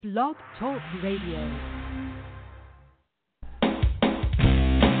Blog Talk Radio.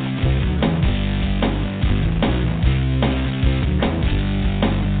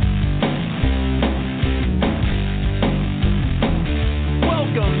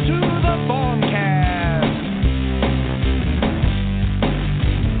 Welcome to the Fawmcast.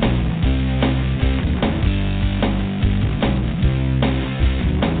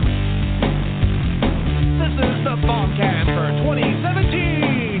 This is the Fawmcast for 2017.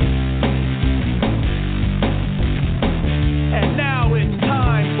 And now it's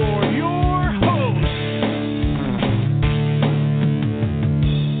time for your host.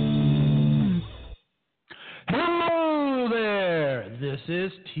 Hello there, this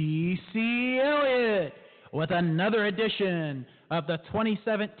is T.C. Elliott with another edition of the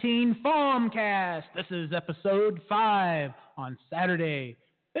 2017 Fawmcast. This is episode 5 on Saturday,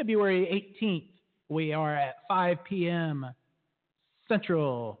 February 18th. We are at 5 p.m.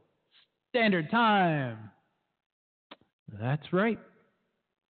 Central Standard Time. That's right.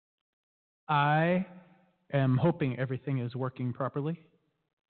 I am hoping everything is working properly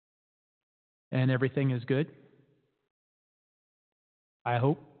and everything is good. I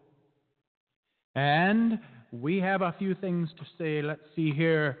hope. And we have a few things to say. Let's see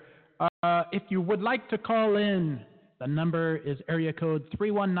here. If you would like to call in, the number is area code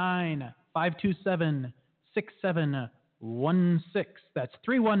 319-527-6716. That's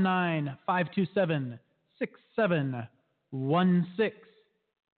 319-527-6716.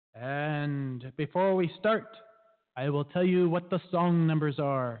 And before we start, I will tell you what the song numbers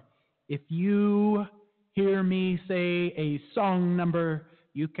are. If you hear me say a song number,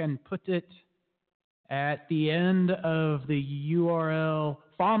 you can put it at the end of the URL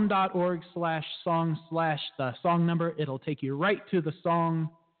fawm.org/song/the song number. It'll take you right to the song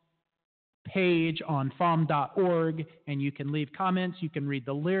page on fawm.org, and you can leave comments. You can read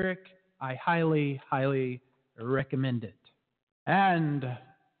the lyric. I highly, highly recommend it. And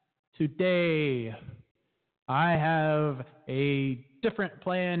today, I have a different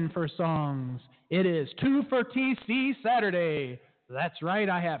plan for songs. It is 2 for TC Saturday. That's right,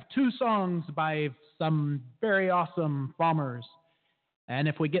 I have 2 songs by some very awesome Fawmers. And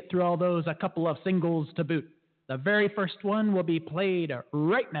if we get through all those, a couple of singles to boot. The very first one will be played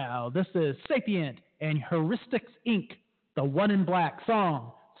right now. This is Sapient and Heuristics Inc., the One in Black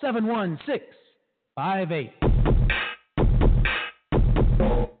song, 71658.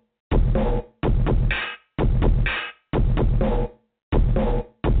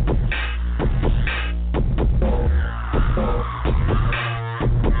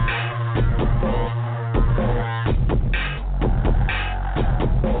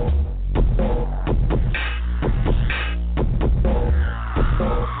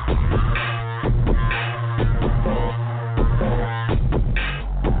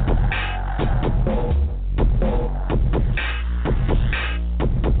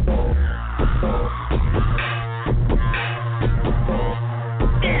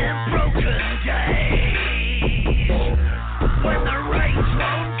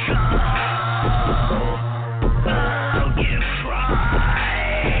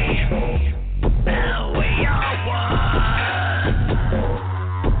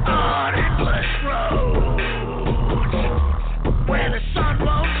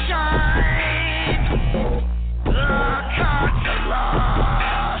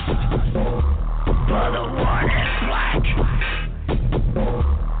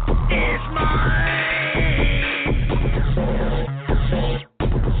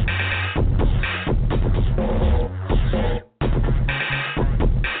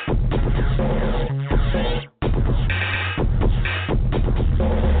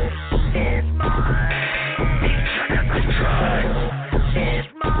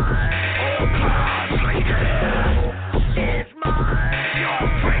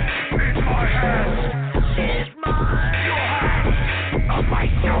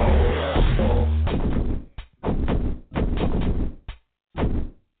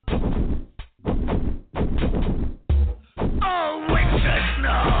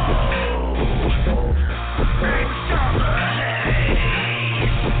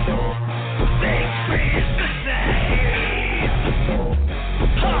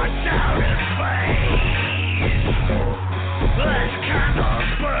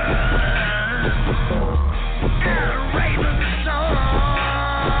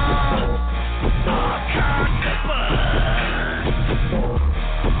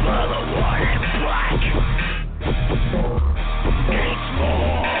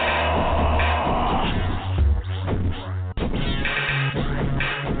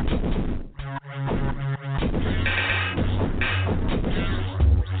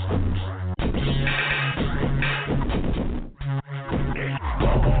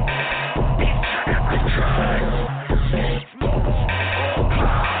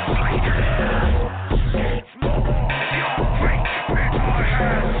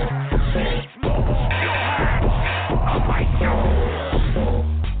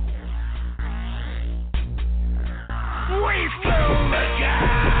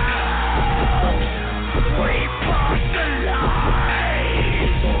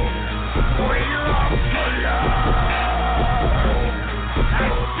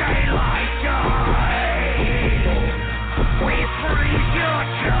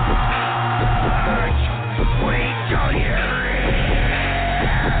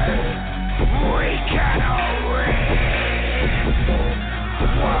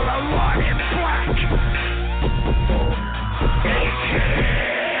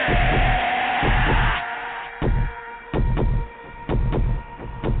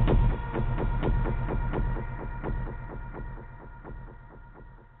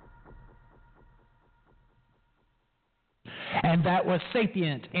 And that was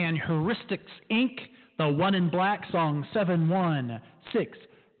Sapient and Heuristics Inc., the One in Black song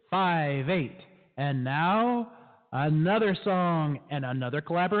 71658. And now, another song and another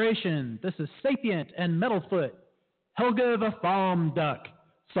collaboration. This is Sapient and Metalfoot, Helga the Farm Duck,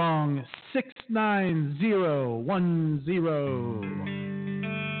 song 69010.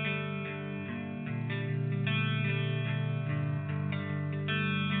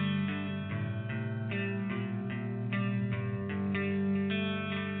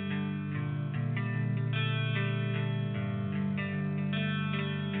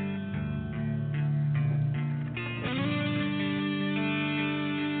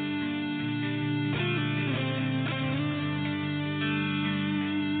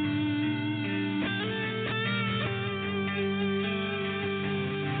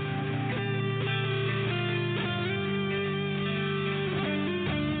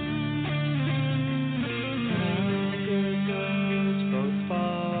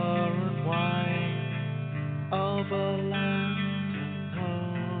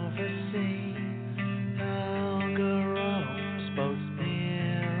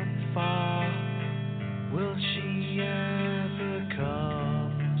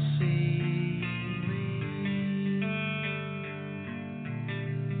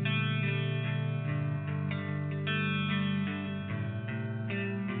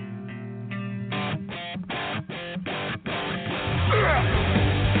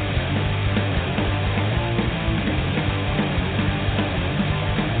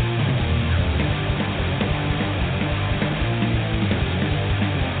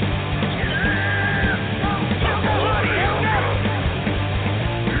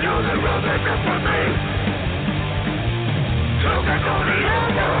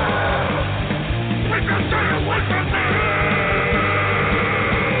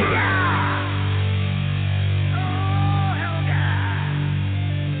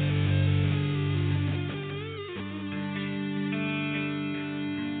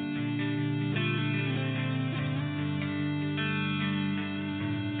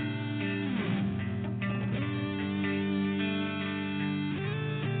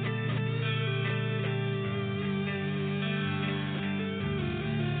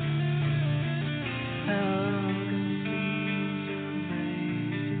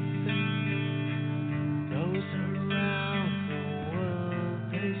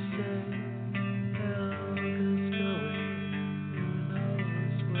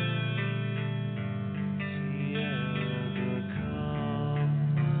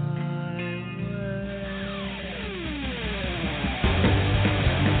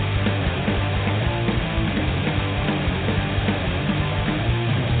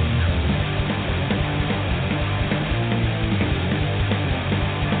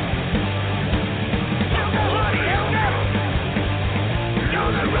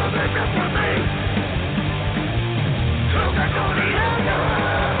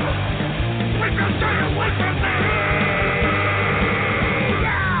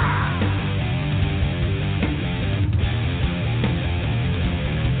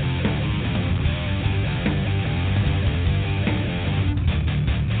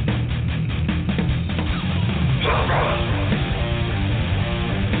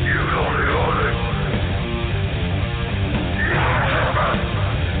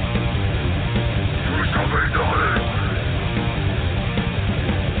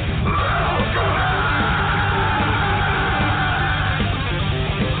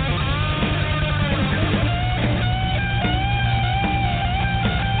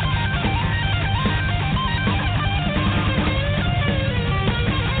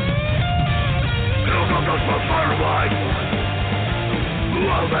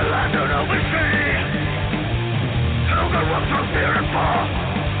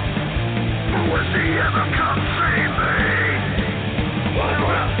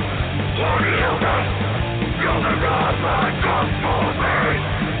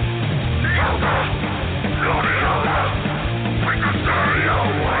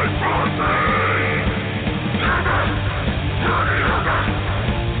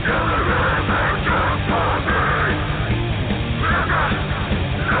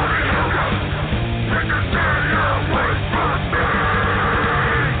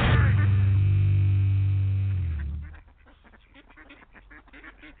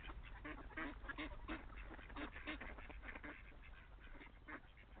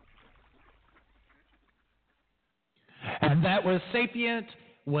 And that was Sapient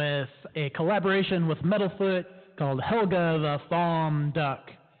with a collaboration with Metalfoot called Helga the Farm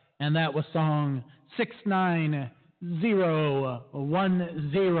Duck. And that was song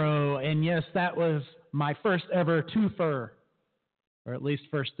 69010. And yes, that was my first ever twofer or at least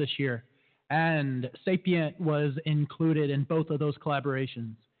first this year. And Sapient was included in both of those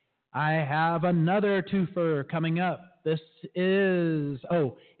collaborations. I have another twofer coming up. This is,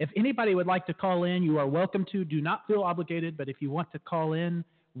 if anybody would like to call in, you are welcome to. Do not feel obligated, but if you want to call in,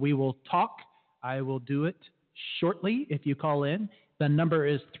 we will talk. I will do it shortly if you call in. The number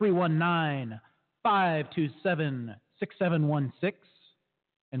is 319-527-6716,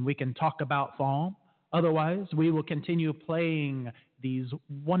 and we can talk about Fawm. Otherwise, we will continue playing these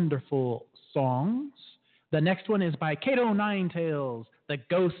wonderful songs. The next one is by Kato Ninetails, The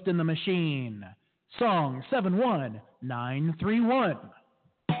Ghost in the Machine, song 71931.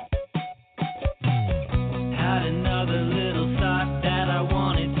 Had another little thought that I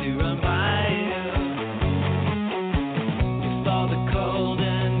wanted to run by you. With all the cold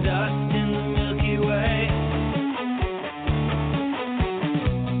and dust in the Milky Way,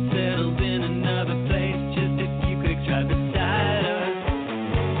 settled in another place, just a few quick drive beside us.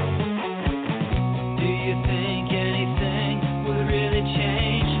 Do you think anything would really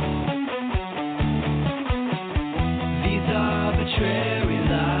change? These arbitrary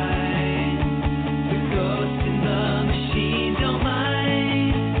lines, the ghost in the machine don't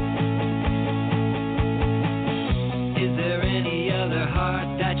mind. Is there any other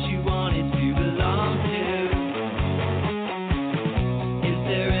heart that you wanted to belong to? Is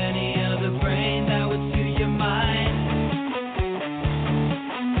there any other brain that would suit your mind?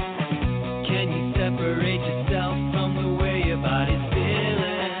 Can you separate yourself from the way your body's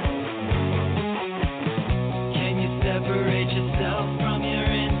feeling? Can you separate yourself from your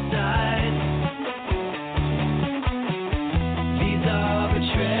inside? These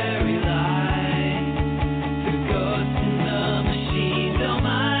arbitrary lines, the ghost in the machine don't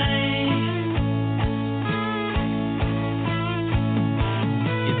mind.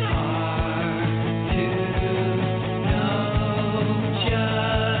 It's hard to know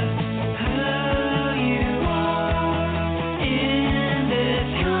just how you are in this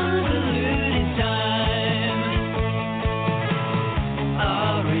convoluted time.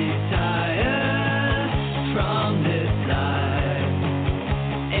 I'll retire from this life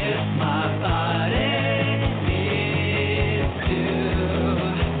if my body needs to,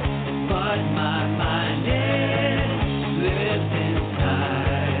 but my mind lives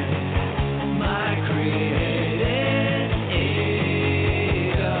inside my created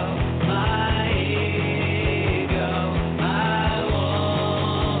ego, my ego. I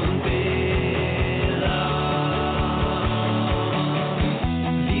won't belong.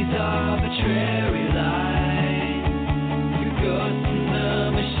 These arbitrary lines, the ghost in the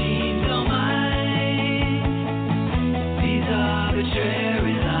machine don't mind. These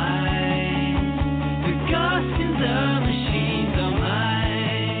arbitrary lines, the ghost in the machine don't mind.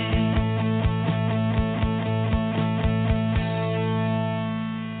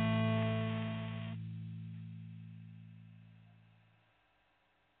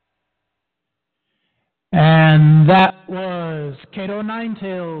 And that was Kato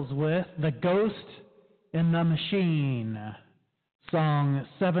Ninetails with The Ghost in the Machine, song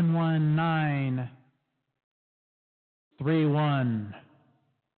 71931.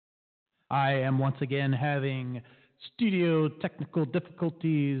 I am once again having studio technical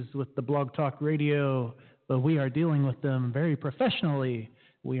difficulties with the Blog Talk Radio, but we are dealing with them very professionally.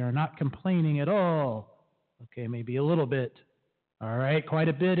 We are not complaining at all. Okay, maybe a little bit. All right, quite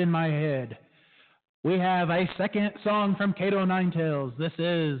a bit in my head. We have a second song from Kato Ninetails. This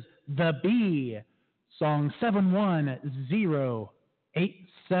is The Bee, song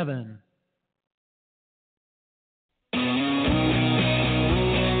 71087.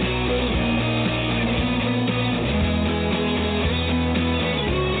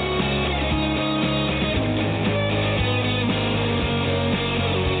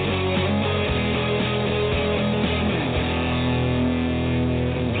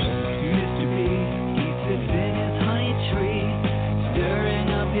 Mr. B, he sits in his honey tree, stirring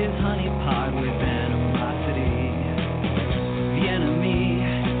up his honey pot with animosity. The enemy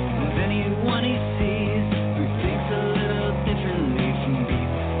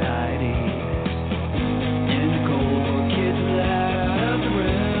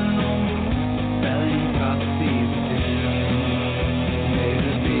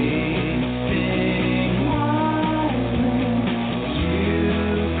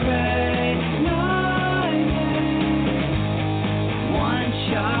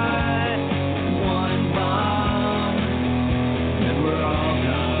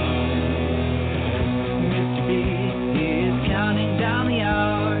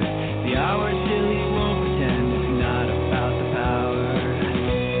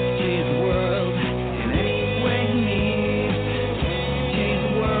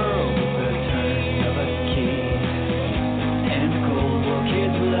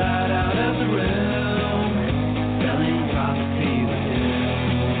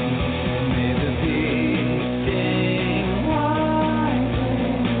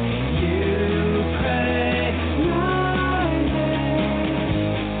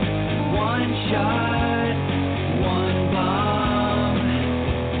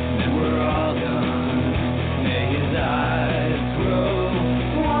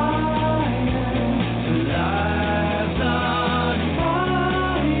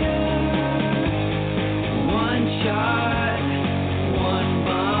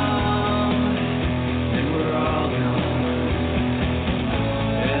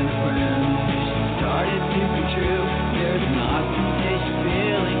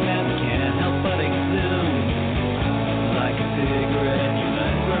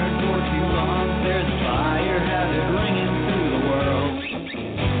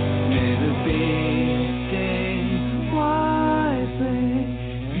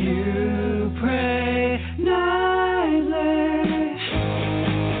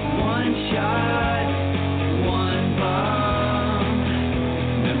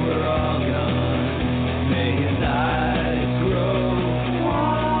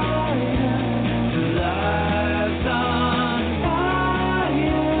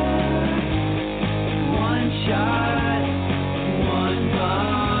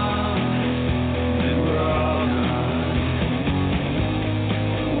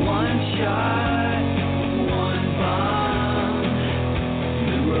shot, one bomb,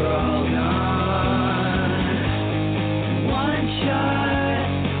 then we're all gone. One shot,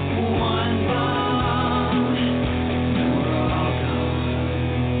 one bomb, then we're all gone.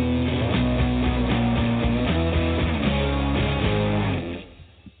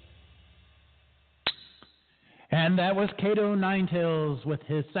 And that was Kato Ninetails with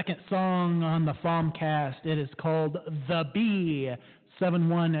his second song on the Fawmcast. It is called The Bee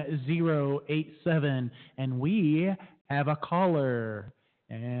 71087. And we have a caller.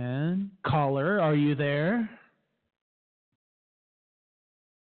 And caller, are you there?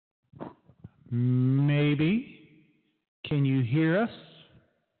 Maybe. Can you hear us?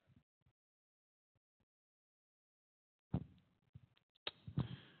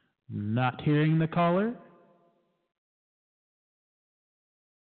 Not hearing the caller?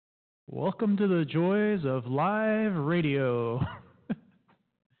 Welcome to the joys of live radio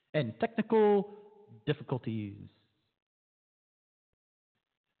and technical difficulties.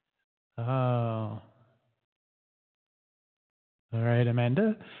 All right,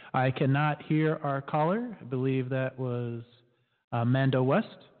 Amanda. I cannot hear our caller. I believe that was Amanda West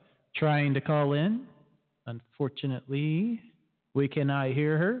trying to call in. Unfortunately, we cannot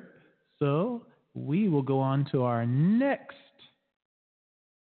hear her. So we will go on to our next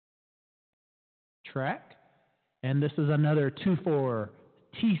track, and this is another 2-4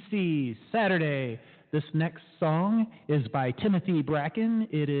 TC Saturday. This next song is by Timothy Bracken.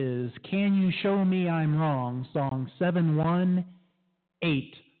 It is Can You Show Me I'm Wrong, song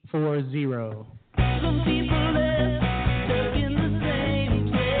 71840. Some people live stuck in the same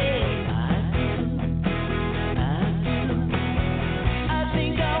place. I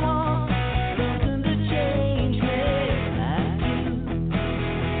think I want something to change me.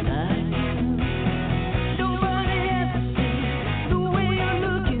 Nobody has to see the way you're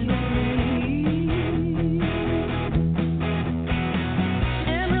looking at me.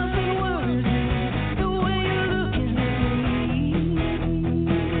 And nothing worries me the way you're looking at me.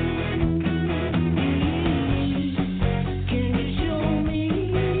 Can you show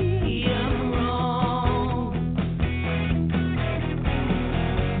me I'm wrong?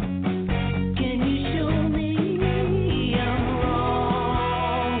 Can you show me I'm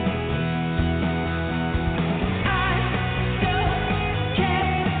wrong? I just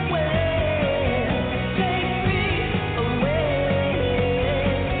can't wait. Take me away.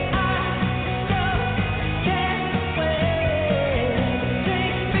 I just can't wait.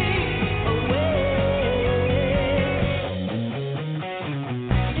 Take me away.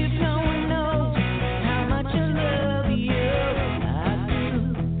 If no one knows how much I love you, I do.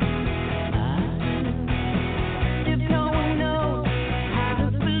 If no one knows how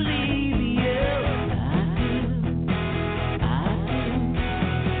to believe you, I do.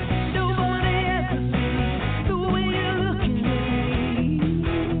 Nobody has to see the way you're looking at me.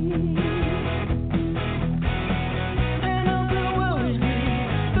 And nothing worries me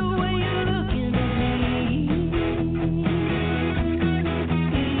the way you're looking at me.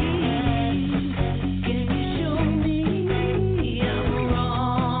 Can you show me I'm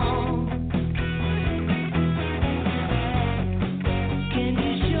wrong? Can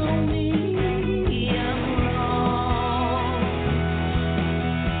you show me I'm wrong?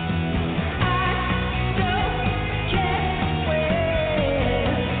 I just can't wait.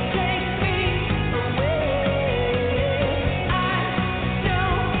 Take me away. I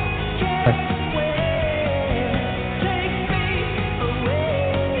just can't wait. Take me away.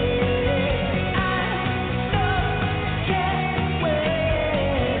 I just can't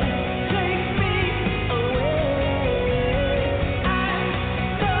wait. Take me away. I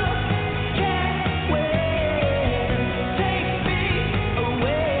just can't wait. Take me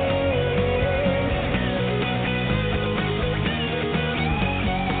away.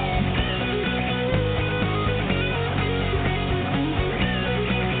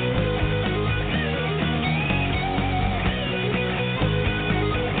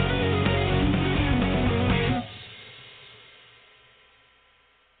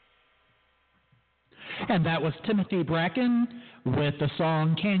 And that was Timothy Bracken with the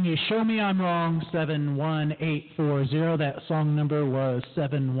song Can You Show Me I'm Wrong, 71840. That song number was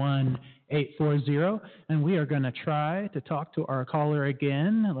 71840. And we are going to try to talk to our caller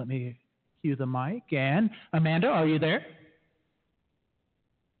again. Let me cue the mic. And Amanda, are you there?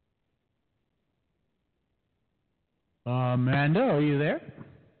 Amanda, are you there?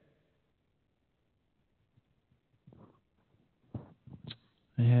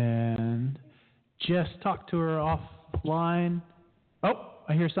 And just talk to her offline. Oh,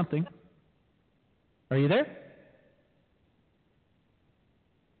 I hear something. Are you there?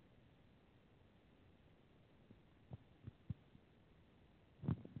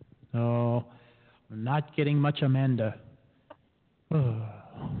 Oh, we're not getting much Amanda.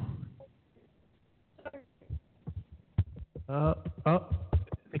 I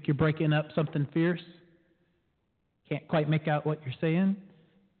think you're breaking up something fierce. Can't quite make out what you're saying.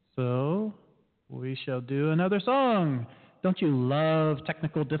 So we shall do another song. Don't you love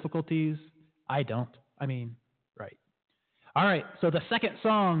technical difficulties? I don't. I mean, right. All right, so the second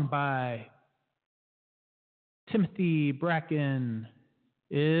song by Timothy Bracken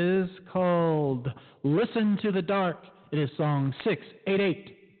is called Listen to the Dark. It is song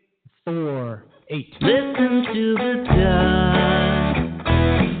 68848. Listen to the dark.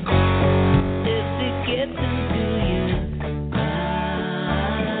 If it gets into you,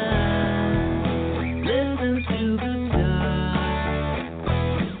 listen to the dark.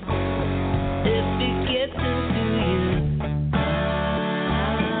 If it gets into you,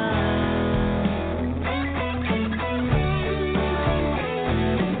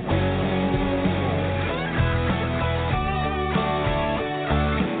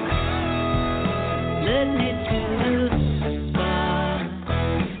 let me to the spot.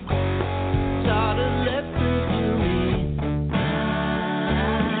 Taught a lesson to me.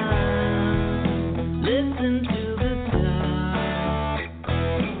 Listen to the dark.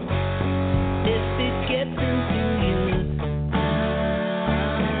 If it gets into you,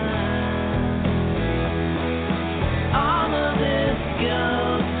 all of this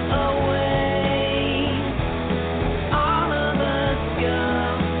goes away. All of us go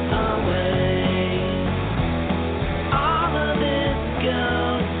away. All of this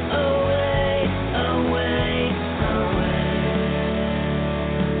goes away, away, away.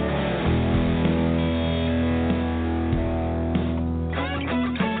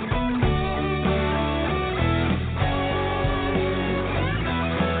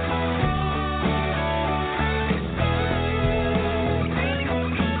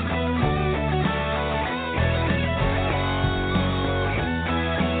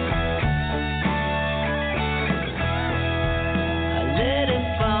 I let it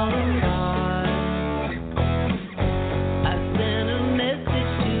fall apart. I sent a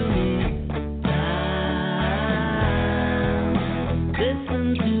message to his time.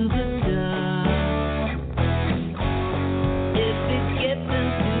 Listen to the dark. If it gets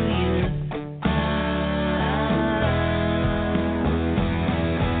into you,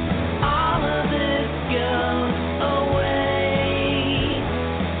 all of this goes away.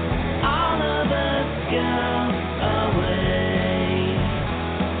 All of us go away.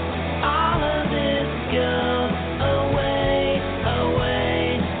 All of this goes away,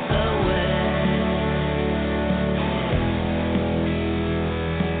 away, away.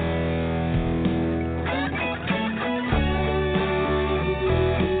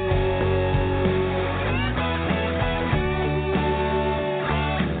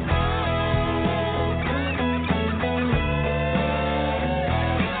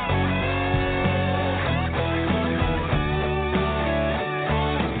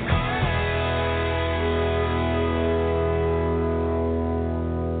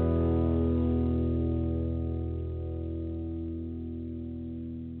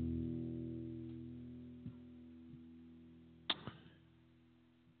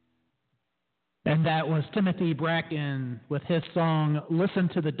 And that was Timothy Bracken with his song Listen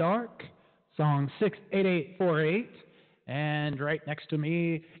to the Dark, song 68848. And right next to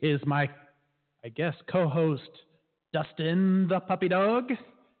me is my, I guess, co-host, Dustin the Puppy Dog.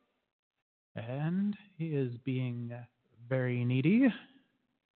 And he is being very needy.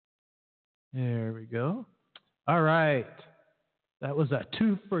 There we go. All right. That was a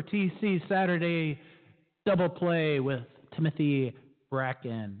 2 for TC Saturday double play with Timothy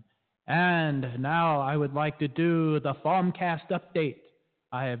Bracken. And now I would like to do the Fawmcast update.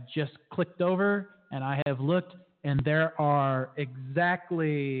 I have just clicked over and I have looked, and there are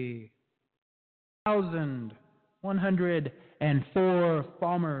exactly 1,104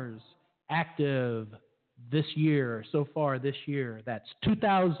 Fawmers active this year, so far this year. That's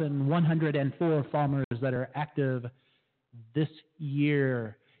 2,104 Fawmers that are active this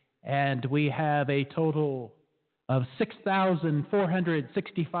year. And we have a total of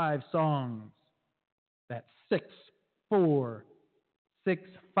 6,465 songs. That's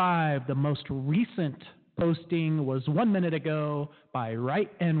 6,465. The most recent posting was 1 minute ago by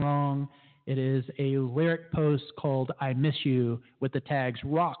Right and Wrong. It is a lyric post called I Miss You with the tags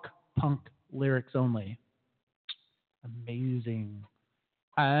rock, punk, lyrics only. Amazing.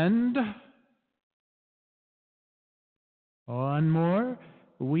 And one more.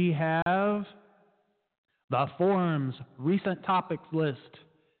 We have the forum's recent topics list.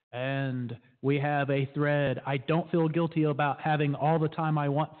 And we have a thread. I don't feel guilty about having all the time I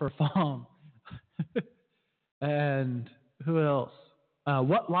want for FOM. And who else?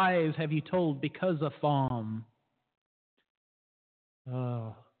 What lies have you told because of FOM?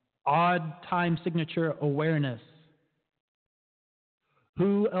 Odd time signature awareness.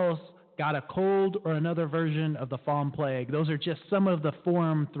 Who else got a cold or another version of the FOM plague? Those are just some of the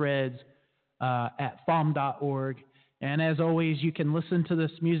forum threads at fawm.org. And as always, you can listen to this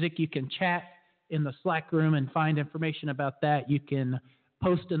music. You can chat in the Slack room and find information about that. You can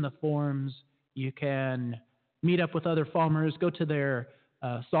post in the forums. You can meet up with other FOMers, go to their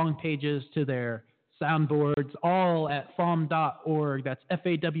song pages, to their soundboards, all at fawm.org. That's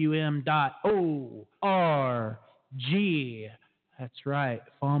FAWM.org. That's right,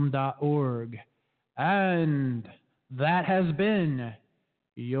 fawm.org. And that has been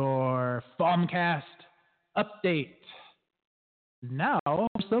your Fawmcast update. Now,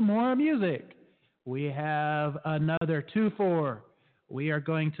 some more music. We have another 2-4. We are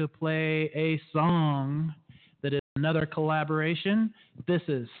going to play a song that is another collaboration. This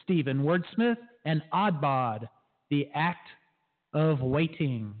is Stephen Wordsmith and Oddbod, The Act of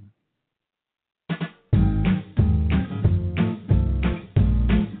Waiting.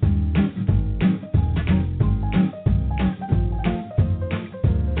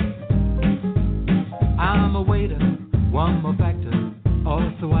 I'm a waiter, one more factor,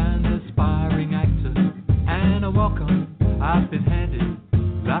 also an aspiring actor, and a welcome I've been handed,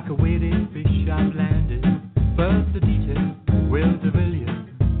 like a waiting fish I've landed. But the detail will devil you,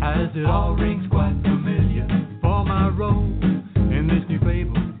 as it all rings quite familiar. For my role in this new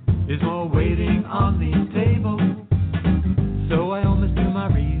fable is more waiting on the table. So I almost do my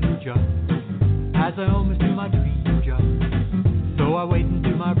real job, as I almost do my dream job. So I wait and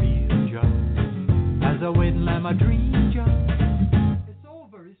do my real job, as I wait and land my dream job. It's all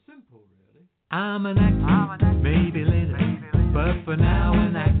very simple, really. I'm an actor, maybe later, but for now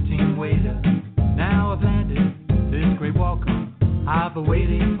an acting waiter. Now I've landed this great welcome, I've a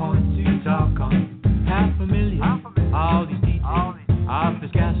waiting point to talk on. Half familiar, all these details of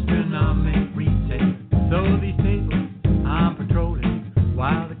this gastronomic retail. So these tables I'm patrolling,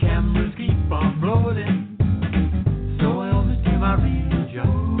 while the cameras keep on rolling. So I almost do my real job,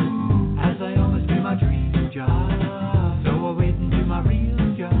 as I almost do my dream job. So I wait and do my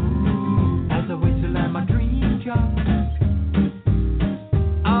real job, as I wait to land my dream job.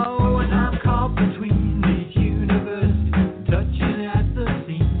 Oh, and I'm caught between these universes, touching at the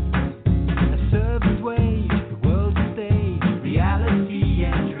seams. A servant's wage, the world's a stage, reality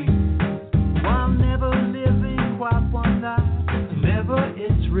and dreams. While never living quite one life, never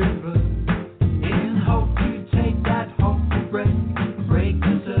its river. In hope to take that hope to break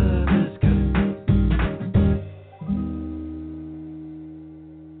the service good.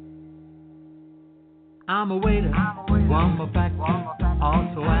 I'm a waiter, one more factor,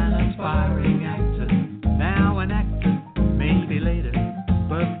 also an aspiring actor. Now an actor, maybe later,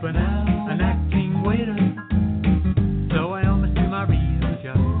 but for now an acting waiter. So I almost do my real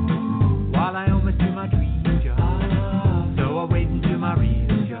job, while I almost do my dream job. So I wait and do my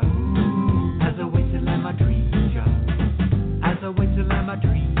real job, as I wait to land my dream job, as I wait to land my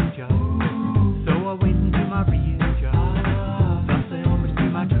dream job. So I wait and do my real job, thus I almost do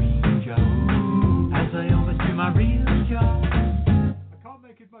my dream job, as I almost do my real job. I can't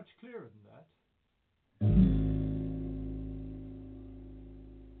make it much clearer than that.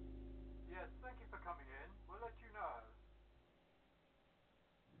 Yes, thank you for coming in. We'll let you know.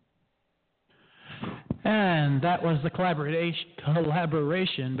 And that was the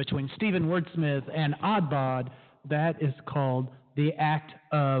collaboration between Stephen Wordsmith and Oddbod. That is called The Act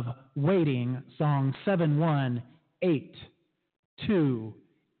of Waiting, song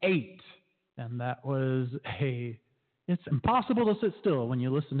 71828. And that was it's impossible to sit still when you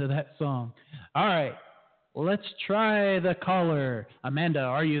listen to that song. All right, let's try the caller. Amanda,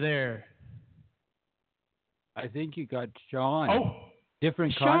 are you there? I think you got Sean. Oh,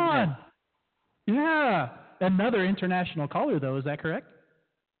 Different Sean. continent. Yeah, another international caller, though. Is that correct?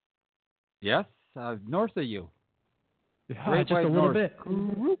 Yes, north of you. Yeah, Great just a White little North. bit.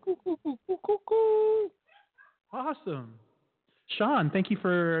 Awesome. Sean, thank you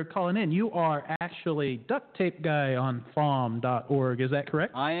for calling in. You are actually duct tape guy on fawm.org. Is that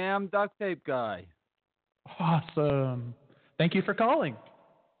correct? I am duct tape guy. Awesome. Thank you for calling.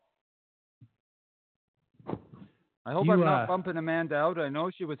 I hope I'm not bumping Amanda out. I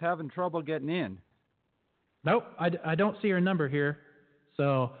know she was having trouble getting in. Nope, I don't see her number here,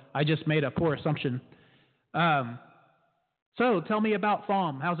 so I just made a poor assumption. So tell me about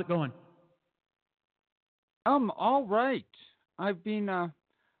FAWM. How's it going? All right. I've been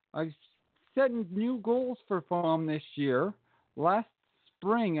I've set new goals for Fawm this year. Last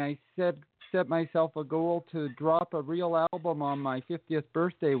spring, I set myself a goal to drop a real album on my 50th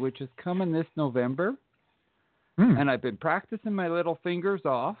birthday, which is coming this November. And I've been practicing my little fingers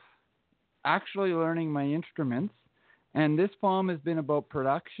off, actually learning my instruments. And this Fawm has been about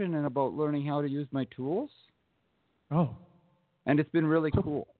production and about learning how to use my tools. Oh. And it's been really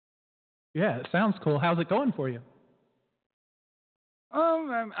cool. Yeah, it sounds cool. How's it going for you?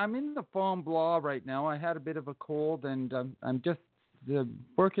 I'm in the Fawm blah right now. I had a bit of a cold, and I'm just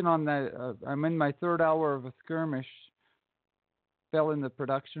working on that. I'm in my third hour of a skirmish. Fell in the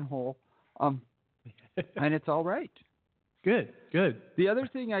production hole, and it's all right. Good. The other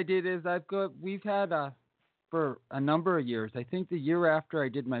thing I did is we've had for a number of years. I think the year after I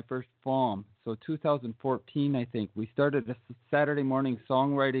did my first Fawm, so 2014, I think, we started a Saturday morning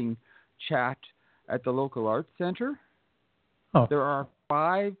songwriting chat at the local arts center. Oh. There are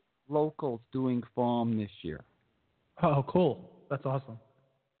 5 locals doing Fawm this year. Oh, cool. That's awesome.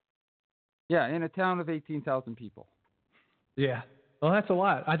 Yeah, in a town of 18,000 people. Yeah. Well, that's a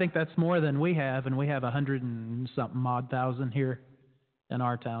lot. I think that's more than we have, and we have 100 and something odd thousand here in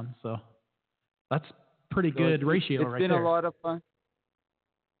our town. So that's pretty good ratio right there. It's been a lot of fun.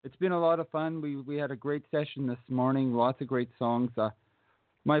 It's been a lot of fun. We had a great session this morning, lots of great songs.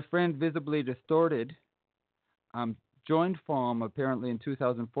 My friend Visibly Distorted joined Fawm apparently in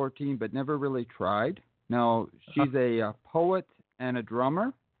 2014, but never really tried. Now, she's a poet and a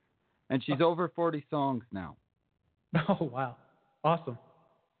drummer, and she's over 40 songs now. Oh, wow. Awesome.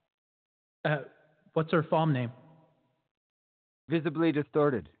 What's her Fawm name? Visibly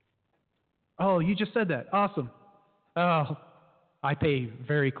Distorted. Oh, you just said that. Awesome. Oh, I pay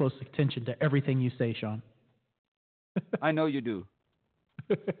very close attention to everything you say, Sean. I know you do.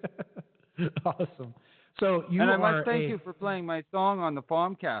 Awesome. So you and I are must thank you for playing my song on the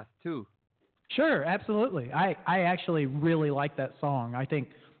Fawmcast, too. Sure, absolutely. I actually really like that song. I think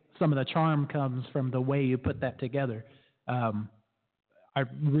some of the charm comes from the way you put that together. I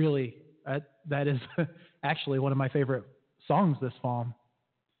really, that is actually one of my favorite songs this Fawm.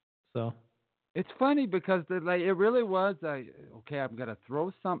 So it's funny because it really was, okay, I'm going to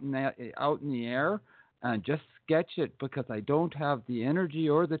throw something out in the air and just sketch it because I don't have the energy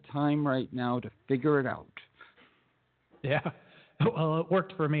or the time right now to figure it out. Yeah. Well, it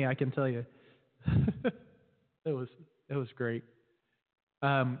worked for me, I can tell you. It was great.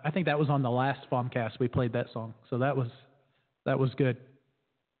 I think that was on the last Fawmcast we played that song, so that was good.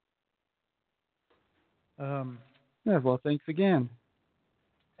 Yeah, well, thanks again.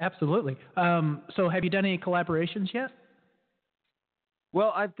 Absolutely. So have you done any collaborations yet?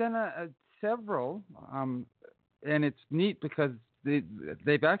 Well, I've done several, and it's neat because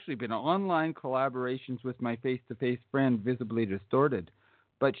they've actually been online collaborations with my face-to-face friend, Visibly Distorted.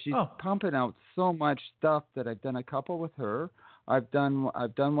 But she's pumping out so much stuff that I've done a couple with her. I've done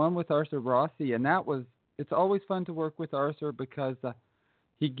one with Arthur Rossi, and it's always fun to work with Arthur because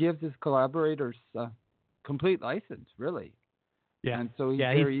he gives his collaborators complete license, really. Yeah. And so he's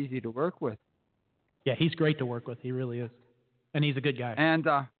very easy to work with. Yeah, he's great to work with. He really is. And he's a good guy. And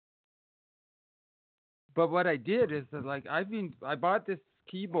but what I did is that, I bought this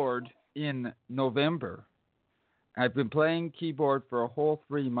keyboard in November. I've been playing keyboard for a whole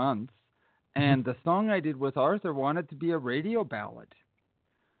 3 months, and the song I did with Arthur wanted to be a radio ballad.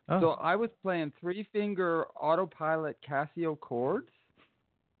 Oh. So I was playing 3-finger autopilot Casio chords,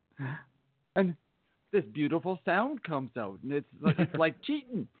 and this beautiful sound comes out, and it's like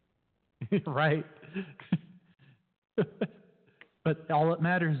cheating. Right. But all that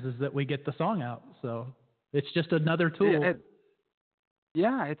matters is that we get the song out, so it's just another tool.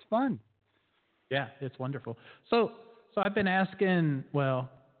 Yeah, it's fun. Yeah, it's wonderful. So I've been asking, well,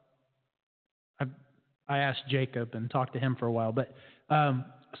 I asked Jacob and talked to him for a while, but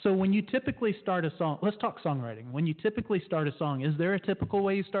so when you typically start a song, let's talk songwriting. When you typically start a song, is there a typical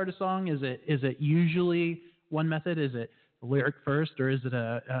way you start a song? Is it usually one method? Is it lyric first, or is it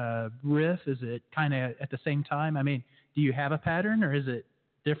a riff? Is it kind of at the same time? I mean, do you have a pattern, or is it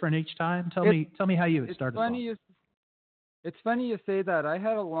different each time? Tell me how you would start a song. It's funny you say that. I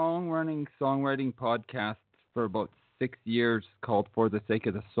had a long-running songwriting podcast for about 6 years called For the Sake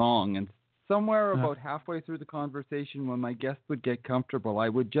of the Song, and somewhere about halfway through the conversation when my guest would get comfortable, I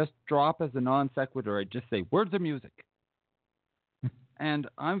would just drop as a non sequitur. I'd just say, words of music. And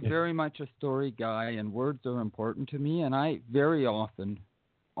I'm very much a story guy, and words are important to me, and I very often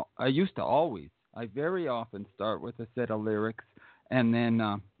start with a set of lyrics and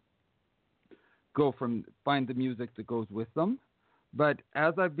then find the music that goes with them. But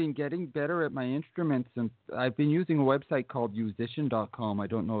as I've been getting better at my instruments, and I've been using a website called musician.com. I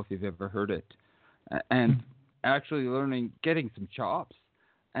don't know if you've ever heard it. And actually getting some chops.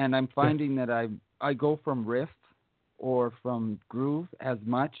 And I'm finding that I go from riff or from groove as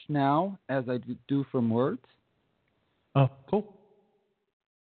much now as I do from words. Oh, cool.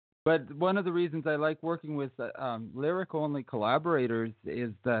 But one of the reasons I like working with lyric-only collaborators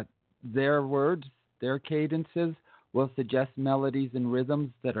is that their words, their cadences, will suggest melodies and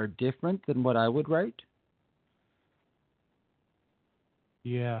rhythms that are different than what I would write.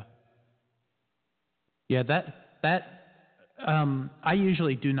 Yeah. Yeah, I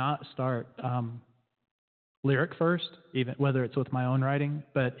usually do not start lyric first, even whether it's with my own writing.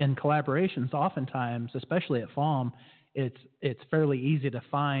 But in collaborations, oftentimes, especially at Fawm, it's fairly easy to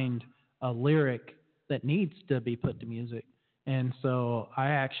find a lyric that needs to be put to music. And so I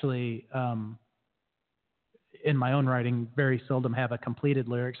actually, in my own writing, very seldom have a completed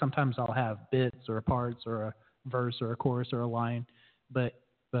lyric. Sometimes I'll have bits or parts or a verse or a chorus or a line, but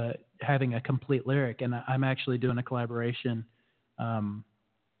having a complete lyric. And I'm actually doing a collaboration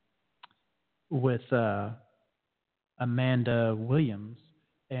with Amanda Williams,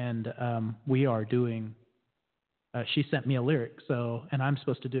 and we are doing. She sent me a lyric, and I'm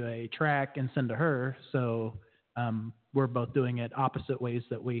supposed to do a track and send to her. So we're both doing it opposite ways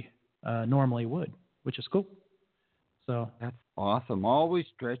that we normally would, which is cool. So that's awesome. Always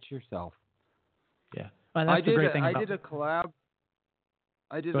stretch yourself. Yeah, well, that's the great thing about. I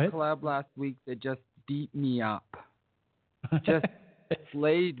did a collab last week that just beat me up, just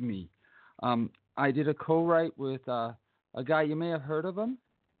slayed me. I did a co-write with a guy, you may have heard of him.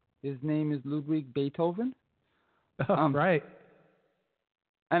 His name is Ludwig Beethoven. Right.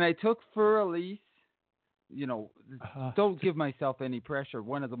 And I took For Elise, don't give myself any pressure,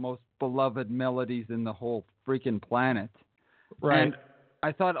 one of the most beloved melodies in the whole freaking planet. Right. And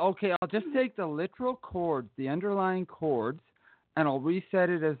I thought, okay, I'll just take the literal chords, the underlying chords, and I'll reset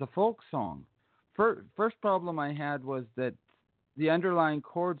it as a folk song. First problem I had was that the underlying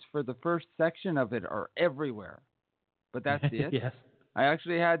chords for the first section of it are everywhere. But that's it. Yes. I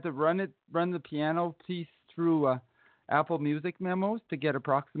actually had to run the piano piece through Apple Music memos to get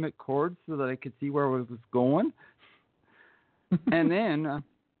approximate chords so that I could see where it was going. And then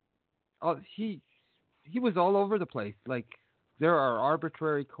he was all over the place. Like, there are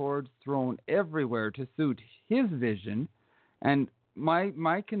arbitrary chords thrown everywhere to suit his vision. And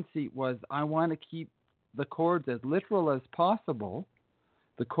my conceit was I want to keep the chords as literal as possible,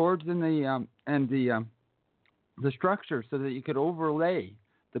 the chords and the structure, so that you could overlay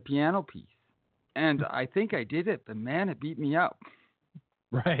the piano piece. And I think I did it, but man, it beat me up.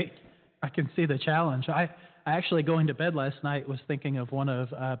 Right. I can see the challenge. I actually, going to bed last night, was thinking of one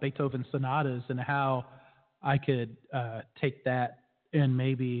of Beethoven's sonatas and how I could take that and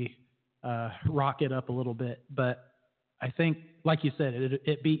maybe rock it up a little bit. But I think, like you said,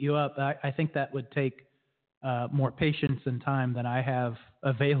 it beat you up. I think that would take more patience and time than I have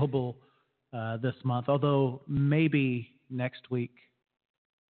available this month, although maybe next week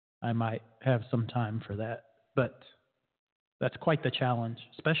I might have some time for that. But that's quite the challenge,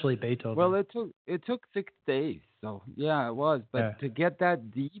 especially Beethoven. Well, it took 6 days, so yeah, it was. But to get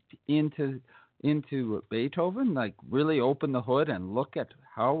that deep into Beethoven, like really open the hood and look at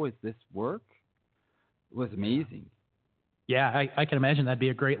how is this work, was amazing. Yeah, I can imagine that'd be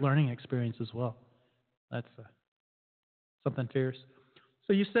a great learning experience as well. That's something fierce.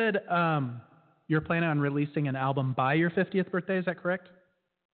 So you said you're planning on releasing an album by your 50th birthday, is that correct?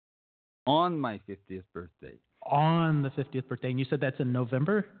 On my 50th birthday. On the 50th birthday, and you said that's in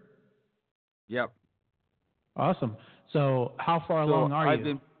November? Yep. Awesome. So how far along are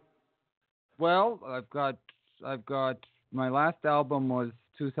you? Well, I've got my last album was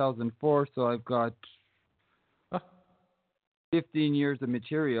 2004, so I've got 15 years of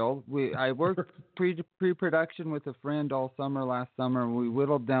material. I worked pre-production with a friend all summer last summer, and we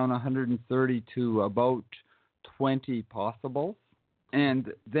whittled down 130 to about 20 possibles.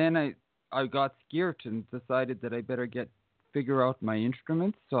 And then I got scared and decided that I better figure out my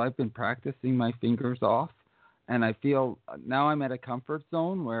instruments. So I've been practicing my fingers off, and I feel now I'm at a comfort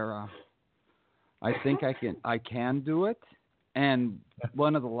zone where I think I can do it. And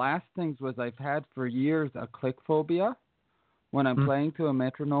one of the last things was I've had for years a click phobia. When I'm playing to a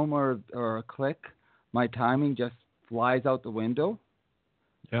metronome or a click, my timing just flies out the window.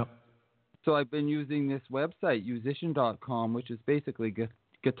 Yep. So I've been using this website, musician.com, which is basically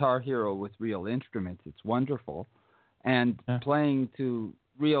Guitar Hero with real instruments. It's wonderful. And playing to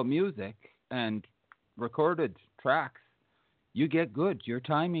real music and recorded tracks, you get good. Your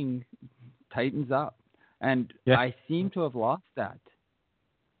timing tightens up. And Yeah. I seem to have lost that.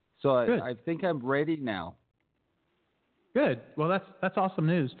 So I think I'm ready now. Good. Well, that's awesome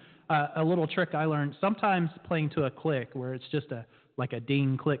news. A little trick I learned, sometimes playing to a click where it's just like a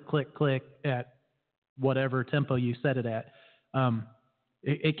ding, click, click, click at whatever tempo you set it at,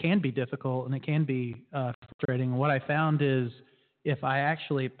 it can be difficult and it can be frustrating. What I found is if I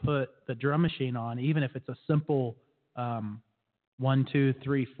actually put the drum machine on, even if it's a simple 1, 2,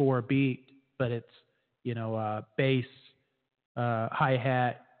 3, 4 beat, but it's, bass,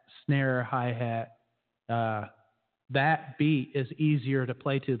 hi-hat, snare, hi-hat, that beat is easier to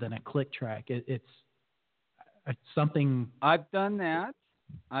play to than a click track. It's something. I've done that.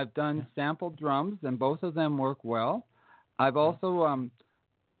 I've done sampled drums, and both of them work well. I've also,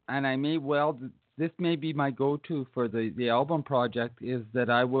 and I may this may be my go-to for the album project, is that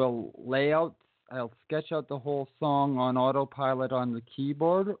I'll sketch out the whole song on autopilot on the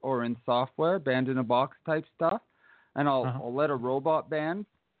keyboard or in software, band-in-a-box type stuff, and I'll let a robot band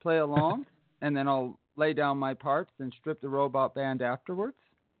play along, and then I'll lay down my parts and strip the robot band afterwards.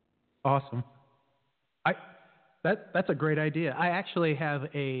 Awesome. That's a great idea. I actually have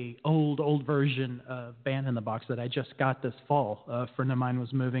a old version of Band in the Box that I just got this fall. A friend of mine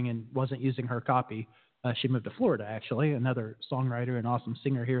was moving and wasn't using her copy. She moved to Florida, actually, another songwriter and awesome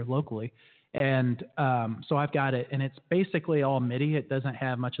singer here locally. And so I've got it, and it's basically all MIDI. It doesn't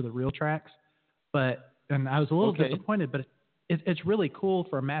have much of the real tracks. And I was a little disappointed, but it's really cool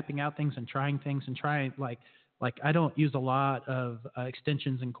for mapping out things and trying things and trying, like I don't use a lot of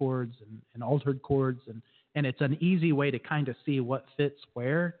extensions and chords and altered chords, and it's an easy way to kind of see what fits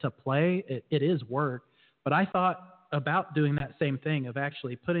where to play. It is work, but I thought about doing that same thing of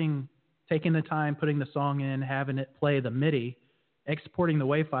actually taking the time, putting the song in, having it play the MIDI, exporting the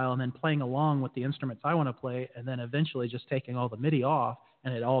WAV file, and then playing along with the instruments I want to play, and then eventually just taking all the MIDI off,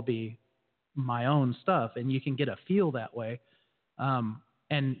 and it all be my own stuff, and you can get a feel that way.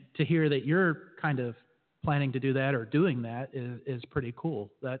 And to hear that you're kind of planning to do that or doing that is pretty cool.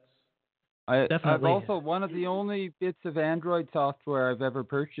 I've also, one of the only bits of Android software I've ever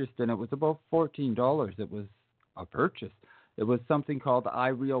purchased, and it was about $14. It was a purchase. It was something called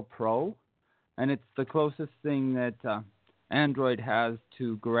iReal Pro, and it's the closest thing that Android has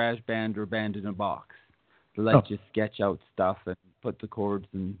to GarageBand or Band-in-a-Box to let you sketch out stuff and put the chords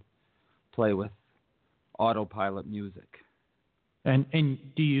and play with autopilot music. And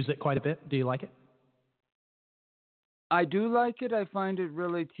do you use it quite a bit? Do you like it? I do like it. I find it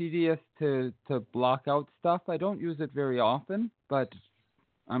really tedious to block out stuff. I don't use it very often, but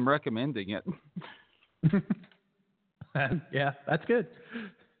I'm recommending it. Yeah, that's good.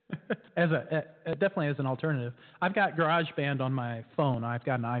 Definitely as an alternative. I've got GarageBand on my phone. I've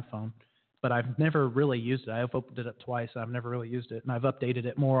got an iPhone, but I've never really used it. I've opened it up twice. I've never really used it, and I've updated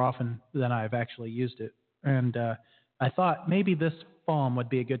it more often than I've actually used it. And I thought maybe this fall would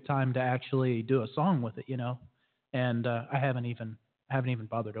be a good time to actually do a song with it, And I haven't even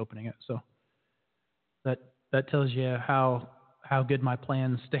bothered opening it. So that tells you how good my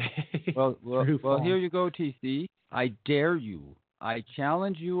plans stay. Well, here you go, TC. I dare you. I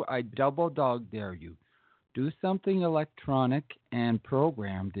challenge you. I double dog dare you. Do something electronic and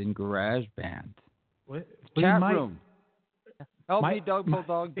programmed in GarageBand. Chat room. Help me double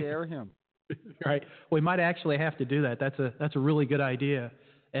dog dare him. Right. We might actually have to do that. That's a really good idea.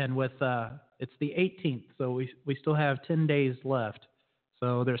 And with it's the 18th, so we still have 10 days left.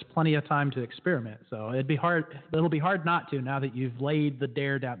 So there's plenty of time to experiment. So it'll be hard not to now that you've laid the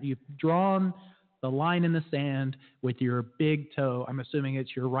dare down. You've drawn the line in the sand with your big toe. I'm assuming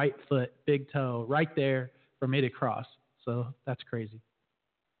it's your right foot, big toe, right there for me to cross. So that's crazy.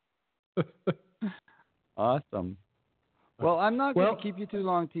 Awesome. Well, I'm not going to keep you too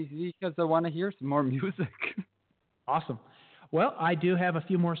long, TC, because I want to hear some more music. Awesome. Well, I do have a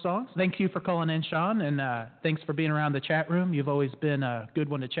few more songs. Thank you for calling in, Sean, and thanks for being around the chat room. You've always been a good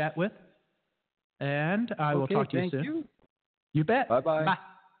one to chat with. And I will talk to you soon. Thank you. You bet. Bye-bye. Bye.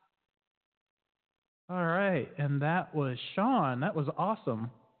 All right, and that was Sean. That was awesome.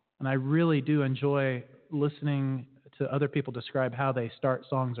 And I really do enjoy listening to other people describe how they start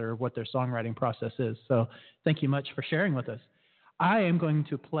songs or what their songwriting process is. So thank you much for sharing with us. I am going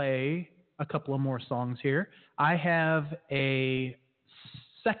to play a couple of more songs here. I have a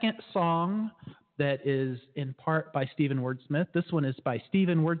second song that is in part by Stephen Wordsmith. This one is by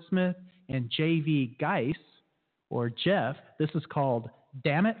Stephen Wordsmith and J.V. Geis, or Jeff. This is called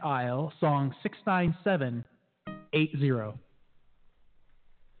Damn It Isle, song 69780.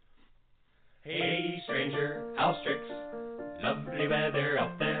 Hey stranger, how's tricks? Lovely weather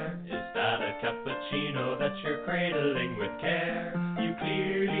out there. Is that a cappuccino that you're cradling with care? You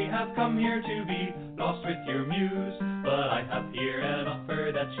clearly have come here to be lost lost with your muse, but I have here an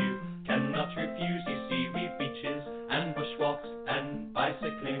offer that you cannot refuse. You see, we've beaches and bushwalks and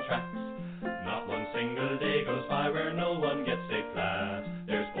bicycling tracks. Not one single day goes by where no one gets a flat.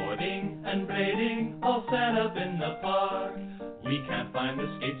 There's boarding and blading all set up in the park. We can't find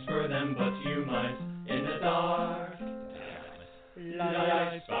the skates for them, but you might in the dark.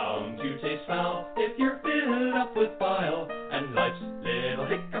 Life's bound to taste foul if you're filled up with bile, and life's little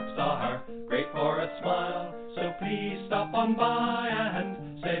hiccups are great for a smile. So please stop on by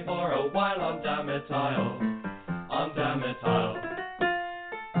and stay for a while on Dammit Isle, on Dammit Isle.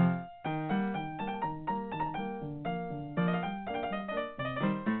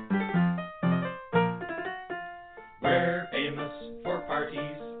 We're famous for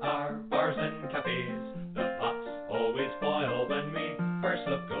parties, our bars and cafes. The pots always boil when we first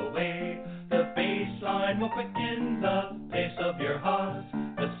look away. The bass line will quicken the pace of your heart.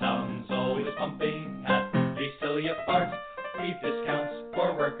 The sound's always pumping, at least till you fart. We've discounts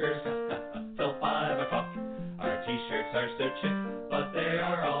for workers till 5 o'clock. Our t-shirts are so chic, but they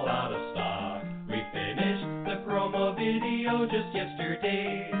are all out of stock. We finished the promo video just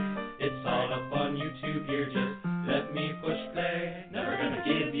yesterday. It's all up on YouTube here, just let me push play. Never gonna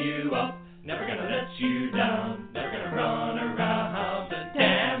give you up, never gonna let you down, never gonna run around and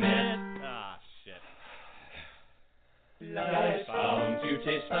damn it. Ah, shit. Life's bound to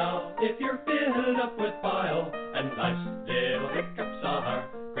taste foul if you're filled up with bile, and life's little hiccups are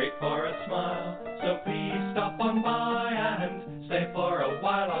great for a smile. So please stop on by and stay for a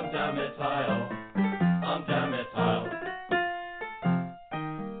while on Dammit Isle, on Dammit Isle.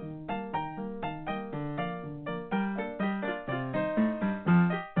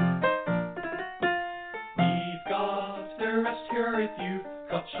 We've got the rest cure if you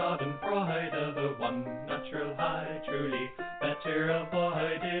got schadenfreude, the one natural high, truly better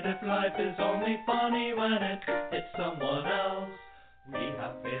avoided. If life is only funny when it hits someone else, we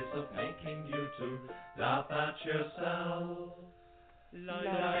have ways of making you to laugh at yourself.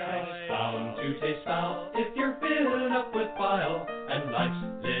 Life's bound to taste foul if you're filled up with bile, and life's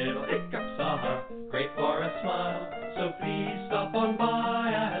little hiccups are great for a smile. So please stop on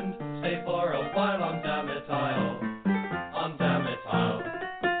by and stay for a while on Dammit Isle, on Dammit Isle.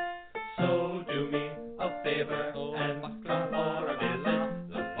 So do me a favor and come for a visit.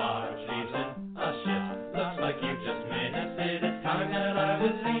 The barge leaves in a shit. Looks like you just missed it. It's time that I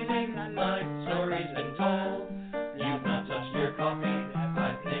was leaving. My story's been told. You've not touched your coffee.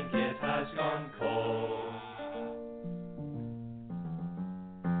 I think it has gone cold.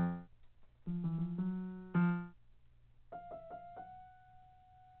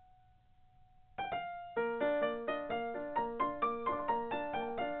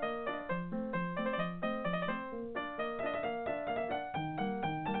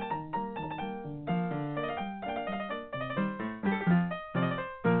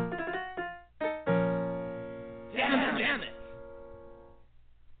 Damn it!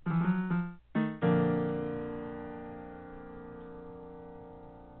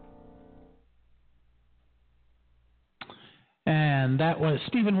 And that was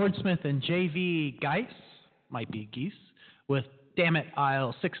Stephen Wordsmith and J.V. Geis, might be Geese, with Dammit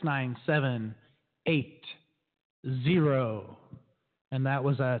Isle 69780. And that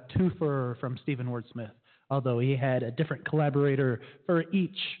was a twofer from Stephen Wordsmith, although he had a different collaborator for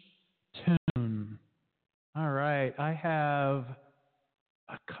each tune. All right, I have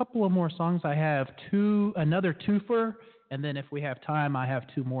a couple of more songs. I have another twofer, and then if we have time, I have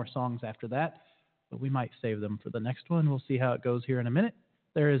two more songs after that. But we might save them for the next one. We'll see how it goes here in a minute.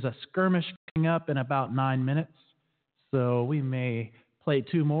 There is a skirmish coming up in about 9 minutes, so we may play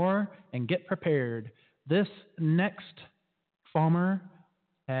two more and get prepared. This next Fawmer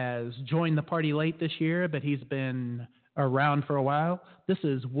has joined the party late this year, but he's been around for a while. This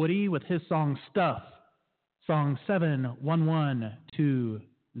is Woody with his song Stuff, song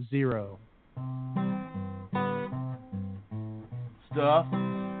 71120. Stuff.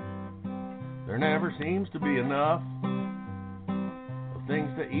 There never seems to be enough of things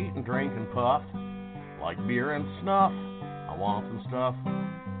to eat and drink and puff, like beer and snuff. I want some stuff.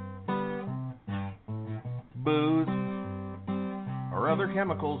 Booze or other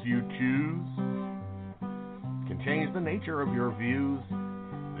chemicals you choose can change the nature of your views.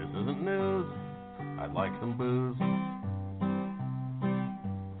 This isn't news. I'd like some booze.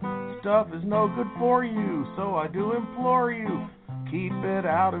 Stuff is no good for you, so I do implore you, keep it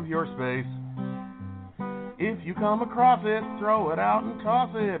out of your space. If you come across it, throw it out and toss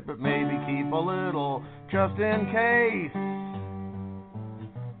it, but maybe keep a little just in case.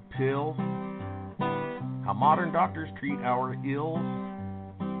 Pills, how modern doctors treat our ills.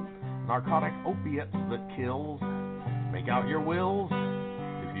 narcotic opiates that kills. Make out your wills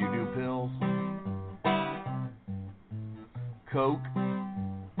if you do pills. Coke,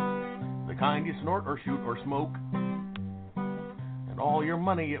 the kind you snort or shoot or smoke, and all your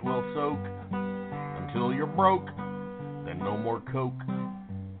money it will soak until you're broke, then no more Coke.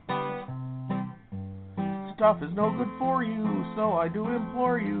 Stuff is no good for you, so I do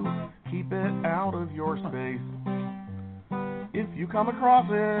implore you, keep it out of your space. If you come across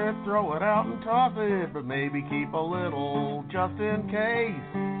it, throw it out and toss it, but maybe keep a little just in case.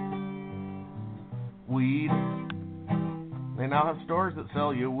 Weed. They now have stores that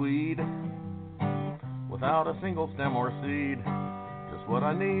sell you weed without a single stem or seed. Just what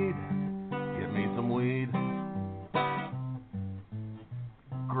I need. Give me some weed.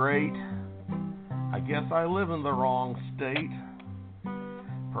 Great. I guess I live in the wrong state.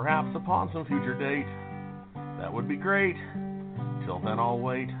 Perhaps upon some future date. That would be great. Till then I'll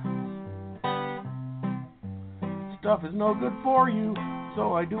wait. Stuff is no good for you,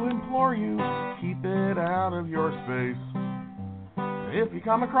 so I do implore you, keep it out of your space. If you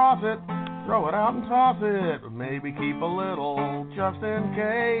come across it, throw it out and toss it, but maybe keep a little just in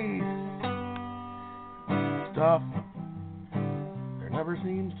case. Stuff, there never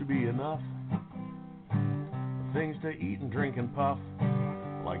seems to be enough. Things to eat and drink and puff,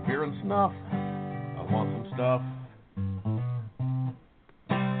 like beer and snuff. I want some stuff.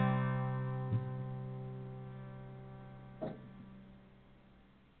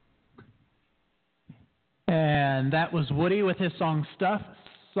 And that was Woody with his song Stuff,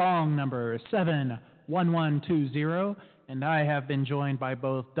 song number 71120. And I have been joined by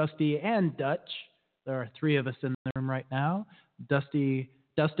both Dusty and Dutch. There are three of us in the room right now. Dustin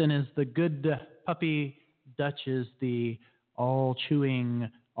is the good puppy. Dutch is the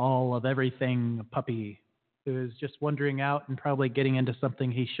all-chewing, all of everything puppy who is just wandering out and probably getting into something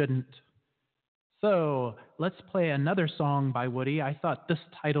he shouldn't. So let's play another song by Woody. I thought this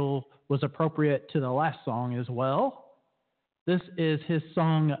title was appropriate to the last song as well. This is his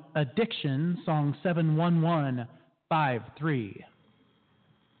song Addiction, song 71153.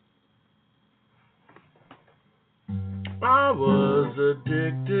 I was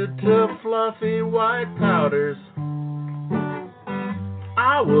addicted to fluffy white powders.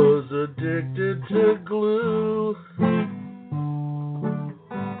 I was addicted to glue.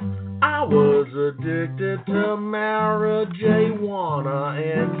 I was addicted to marijuana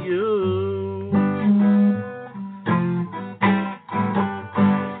and you.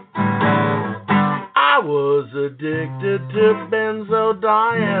 I was addicted to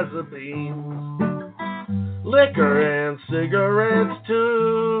benzodiazepines, liquor and cigarettes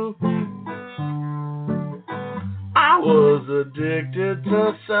too. I was addicted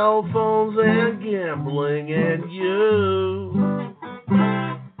to cell phones and gambling and you.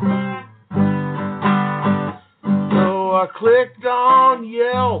 I clicked on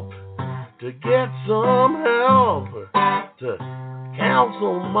Yelp to get some help to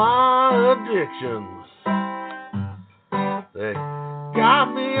counsel my addictions. They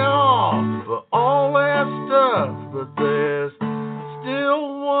got me off for all that stuff, but there's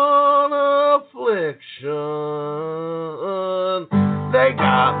still one affliction. They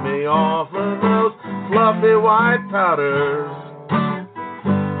got me off of those fluffy white powders.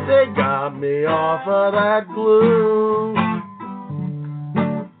 They got me off of that glue.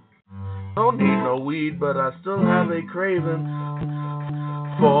 Don't need no weed, but I still have a craving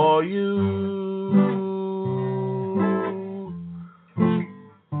for you.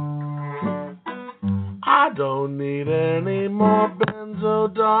 I don't need any more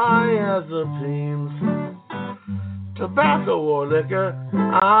benzodiazepines, tobacco or liquor,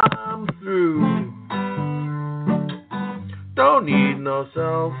 I'm through. Don't need no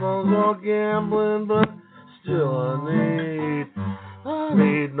cell phones or gambling, but still I need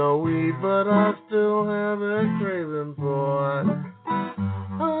no weed, but I still have a craving for it.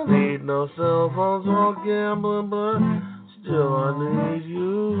 I need no cell phones or gambling, but still I need you.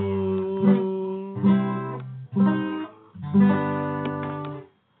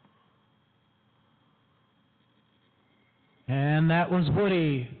 And that was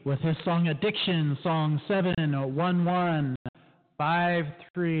Woody with his song Addiction, song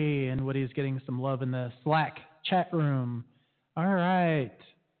 71153. And Woody's getting some love in the Slack chat room. All right.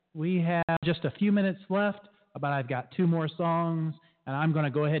 We have just a few minutes left, but I've got two more songs, and I'm going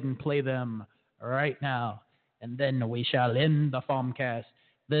to go ahead and play them right now. And then we shall end the Fawmcast.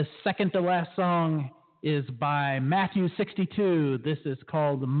 The second to last song is by Matthew 62. This is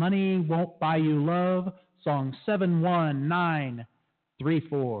called Money Won't Buy You Love, song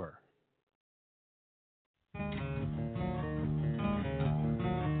 71934.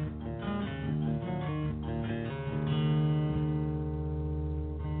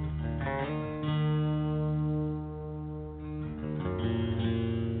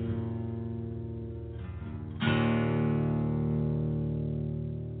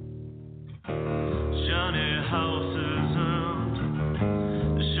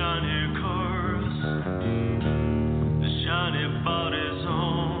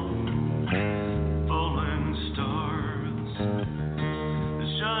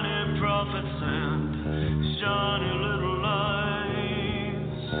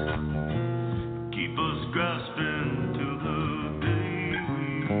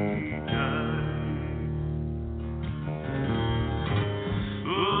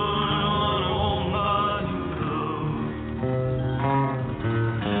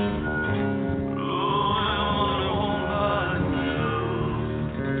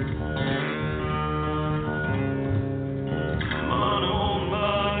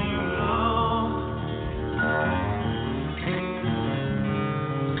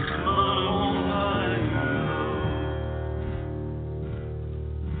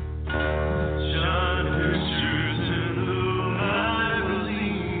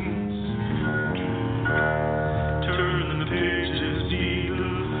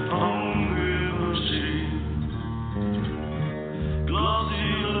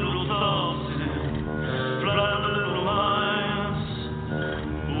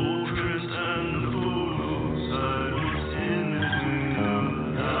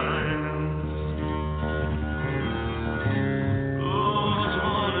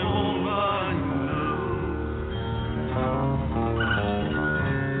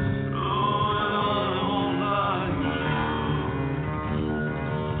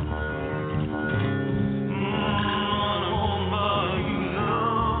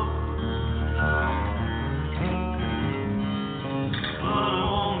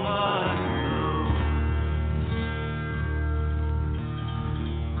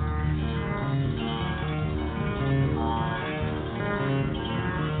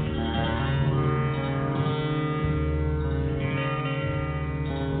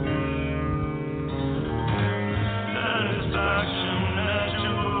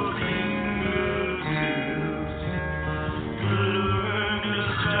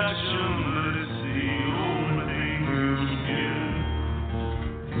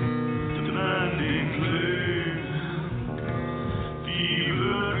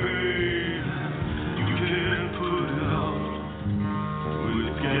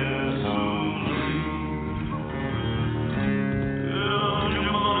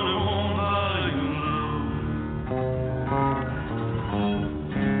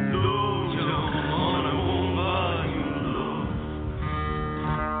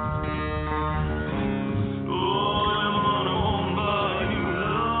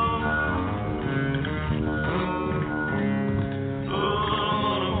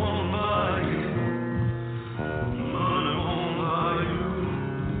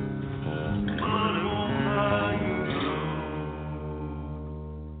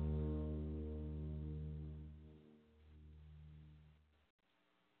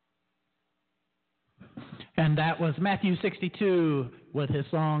 And that was Matthew 62 with his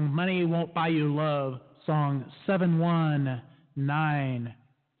song Money Won't Buy You Love, song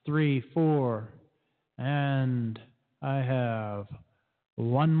 71934. And I have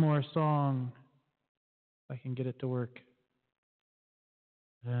one more song, if I can get it to work.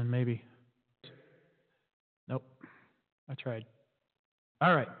 And maybe. Nope, I tried.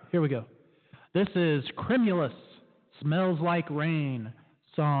 All right, here we go. This is Crimulus, Smells Like Rain,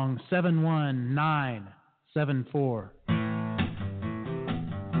 song 71974.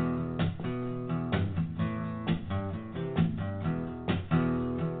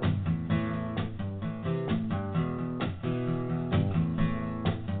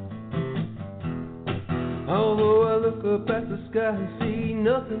 Although I look up at the sky and see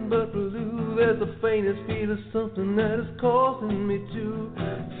nothing but blue, there's the faintest feel of something that is causing me to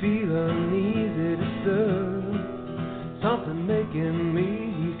feel uneasy, disturbed, something making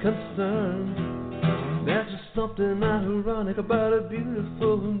me concerned. There's just something ironic about a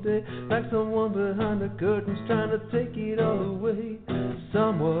beautiful day, like someone behind the curtains trying to take it all away.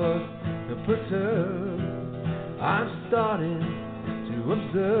 Somewhat perturbed, I'm starting to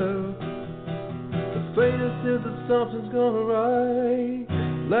observe the faintest sense that something's gone awry,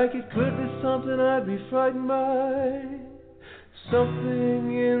 like it could be something I'd be frightened by.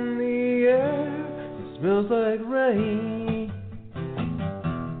 Something in the air, it smells like rain.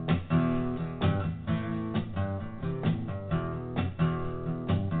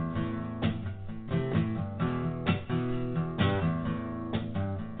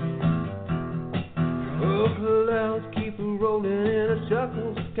 Oh, clouds keep rolling in a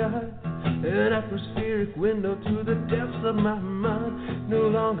charcoal sky, an atmospheric window to the depths of my mind. No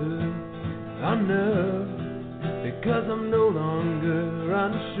longer unnerved, because I'm no longer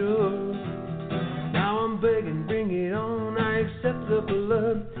unsure. Now I'm begging, bring it on, I accept the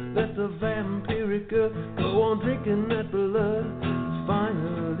blood. Let the vampiric earth go on drinking that blood.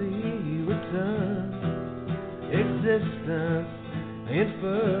 Finally return, existence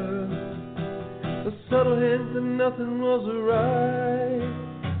infer the subtle hint that nothing was right.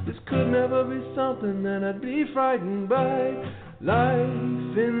 This could never be something that I'd be frightened by.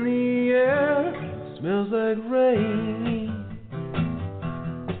 Life in the air smells like rain.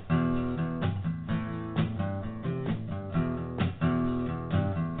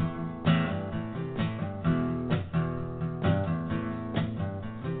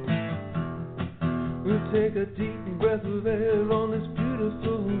 We'll take a deep breath of air on this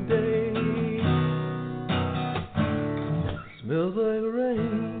beautiful day. Smells like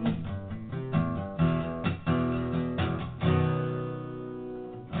rain.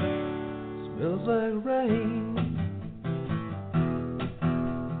 Smells like rain.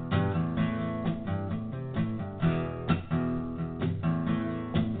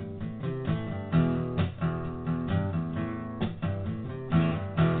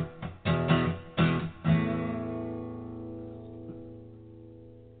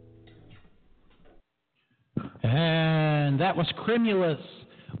 And that was Crimulus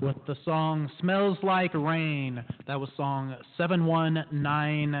with the song Smells Like Rain. That was song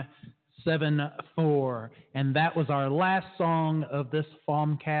 71974. And that was our last song of this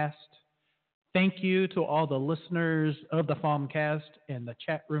Fawmcast. Thank you to all the listeners of the Fawmcast and the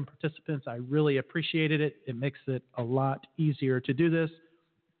chat room participants. I really appreciated it. It makes it a lot easier to do this.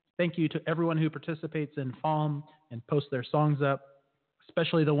 Thank you to everyone who participates in Fawm and posts their songs up,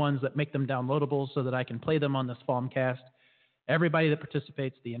 especially the ones that make them downloadable so that I can play them on this Fawmcast. Everybody that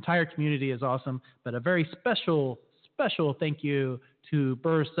participates, the entire community is awesome, but a very special thank you to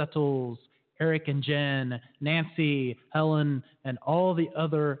Burr Settles, Eric and Jen, Nancy, Helen, and all the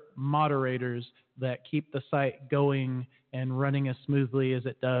other moderators that keep the site going and running as smoothly as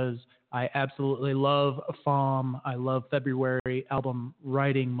it does. I absolutely love Fawm. I love February, album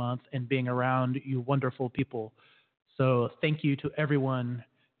writing month, and being around you wonderful people. So thank you to everyone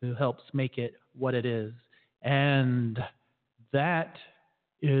who helps make it what it is. And that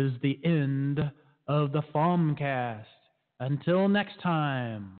is the end of the Fawmcast. Until next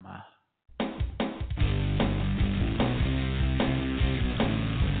time.